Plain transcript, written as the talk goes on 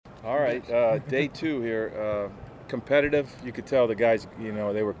All right, day two here. Competitive. You could tell the guys,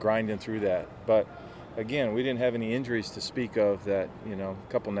 they were grinding through that. But again, we didn't have any injuries to speak of that, a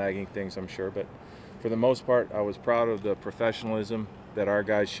couple nagging things, I'm sure. But for the most part, I was proud of the professionalism that our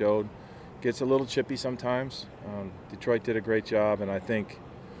guys showed. Gets a little chippy sometimes. Detroit did a great job, and I think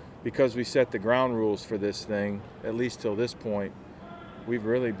because we set the ground rules for this thing, at least till this point,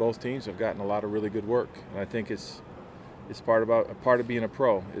 both teams have gotten a lot of really good work. And I think it's part of being a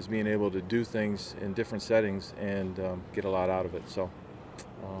pro is being able to do things in different settings and get a lot out of it. So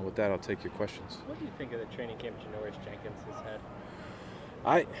with that, I'll take your questions. What do you think of the training camp Janoris Jenkins has had?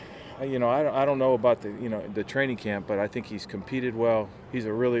 I don't know about the training camp, but I think he's competed well. He's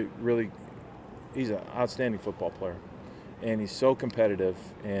he's an outstanding football player, and he's so competitive.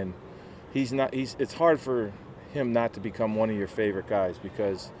 And it's hard for him not to become one of your favorite guys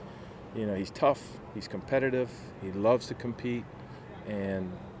because he's tough, he's competitive, he loves to compete,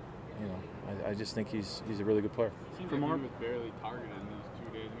 and I just think he's a really good player. It seems like he was barely targeted in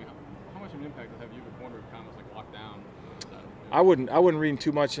these 2 days. I mean, how much of an impact have you as a corner kind of like locked down? I wouldn't read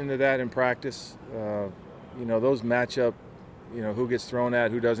too much into that in practice. Those matchup, who gets thrown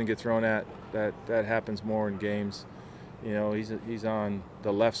at, who doesn't get thrown at, that happens more in games. He's on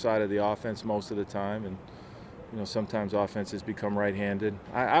the left side of the offense most of the time, and sometimes offenses become right-handed.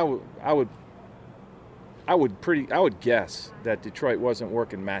 I would guess that Detroit wasn't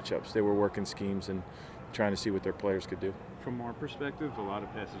working matchups. They were working schemes and trying to see what their players could do. From our perspective, a lot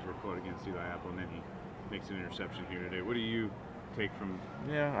of passes were caught against Eli Apple, and then he makes an interception here today. What do you take from?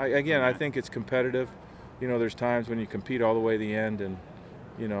 Yeah, I think it's competitive. There's times when you compete all the way to the end, and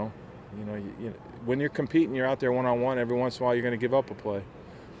when you're competing, you're out there one-on-one. Every once in a while, you're going to give up a play.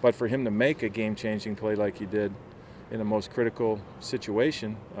 But for him to make a game-changing play like he did in the most critical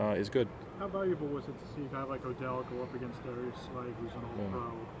situation is good. How valuable was it to see a guy like Odell go up against Darius Slay, who's an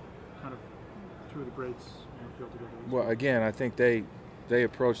all-pro, kind of two of the greats on the field together? Well, again, I think they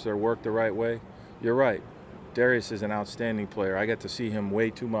approach their work the right way. You're right. Darius is an outstanding player. I got to see him way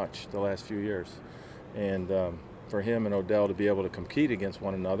too much the last few years. And for him and Odell to be able to compete against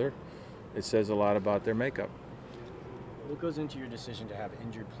one another, it says a lot about their makeup. What goes into your decision to have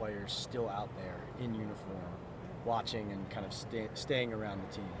injured players still out there in uniform, watching and kind of staying around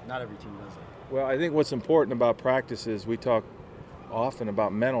the team? Not every team does it. Well, I think what's important about practice is we talk often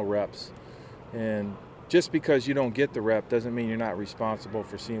about mental reps. And just because you don't get the rep doesn't mean you're not responsible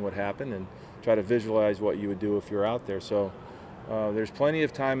for seeing what happened and try to visualize what you would do if you're out there. So there's plenty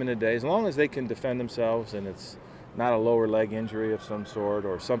of time in the day, as long as they can defend themselves and it's not a lower leg injury of some sort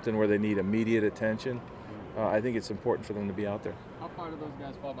or something where they need immediate attention. I think it's important for them to be out there. How far do those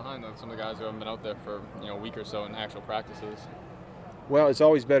guys fall behind though? Some of the guys who haven't been out there for a week or so in actual practices. Well, it's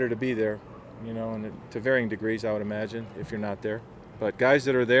always better to be there, and to varying degrees, I would imagine, if you're not there. But guys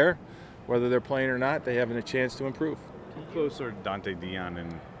that are there, whether they're playing or not, they have a chance to improve. How close are Dante Dion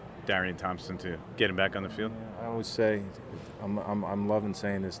and Darian Thompson to getting back on the field? I always say, I'm loving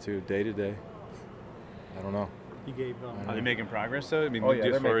saying this too, day to day. I don't know. He gave. Are they making progress though? I mean, Oh yeah,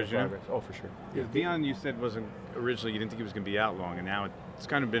 they're as far making as you know? progress. Oh, for sure. Yeah. Dion, you said wasn't originally. You didn't think he was going to be out long, and now it's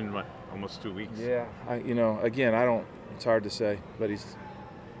kind of been almost 2 weeks. Yeah, again, I don't. It's hard to say, but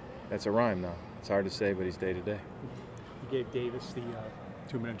that's a rhyme now. It's hard to say, but he's day to day. He gave Davis the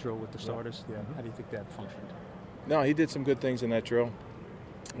 2-minute drill with the starters. Yeah. How do you think that functioned? No, he did some good things in that drill,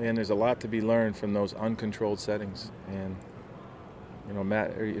 and there's a lot to be learned from those uncontrolled settings. And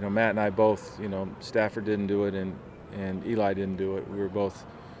Matt and I both, Stafford didn't do it, and Eli didn't do it. We were both,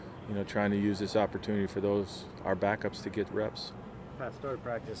 trying to use this opportunity for our backups to get reps. Pat started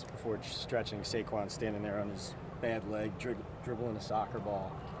practice before stretching. Saquon standing there on his bad leg, dribbling a soccer ball.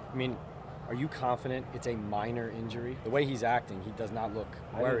 I mean, are you confident it's a minor injury? The way he's acting, he does not look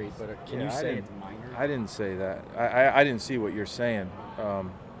worried. But can you say it's minor? I didn't say that. I didn't see what you're saying.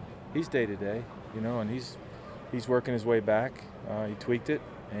 He's day to day, and he's working his way back. He tweaked it,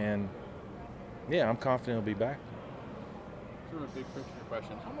 and yeah, I'm confident he'll be back. Sort of a big picture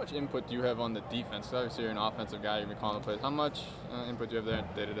question. How much input do you have on the defense? Because obviously you're an offensive guy, you're calling the plays. How much input do you have there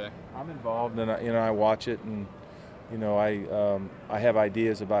day to day? I'm involved, and I watch it, and I have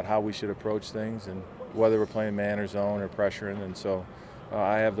ideas about how we should approach things, and whether we're playing man or zone or pressuring, and so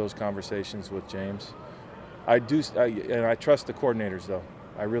I have those conversations with James. And I trust the coordinators, though.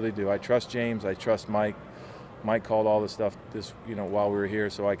 I really do. I trust James. I trust Mike. Mike called all the stuff while we were here,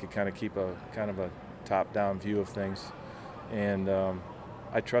 so I could kind of keep a top-down view of things. And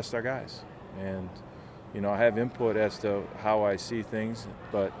I trust our guys. And I have input as to how I see things,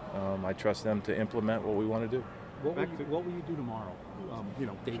 but I trust them to implement what we want to do. What will you do tomorrow?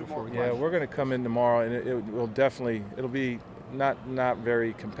 Day before. Yeah, we're going to come in tomorrow, and it'll be not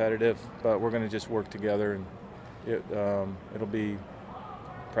very competitive, but we're going to just work together, and it'll be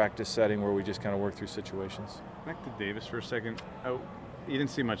practice setting where we just kind of work through situations. Back to Davis for a second. Oh, you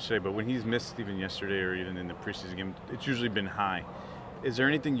didn't see much today, but when he's missed even yesterday or even in the preseason game, it's usually been high. Is there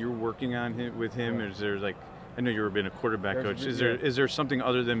anything you're working on with him? Or is there, like, I know you've been a quarterback coach. Is there something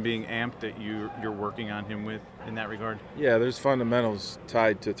other than being amped that you're working on him with in that regard? Yeah, there's fundamentals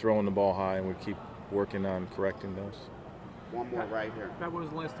tied to throwing the ball high, and we keep working on correcting those. One more right here. Pat, when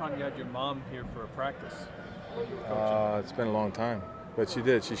was the last time you had your mom here for a practice? It's been a long time, but she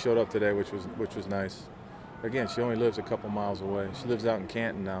did. She showed up today, which was nice. Again, she only lives a couple miles away. She lives out in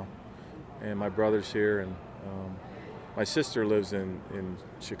Canton now, and my brother's here, and my sister lives in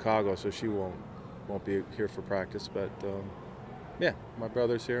Chicago, so she won't be here for practice. But yeah, my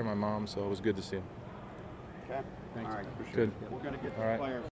brother's here, my mom, so it was good to see him. Okay. All right. Good. We're going to get All the right. players.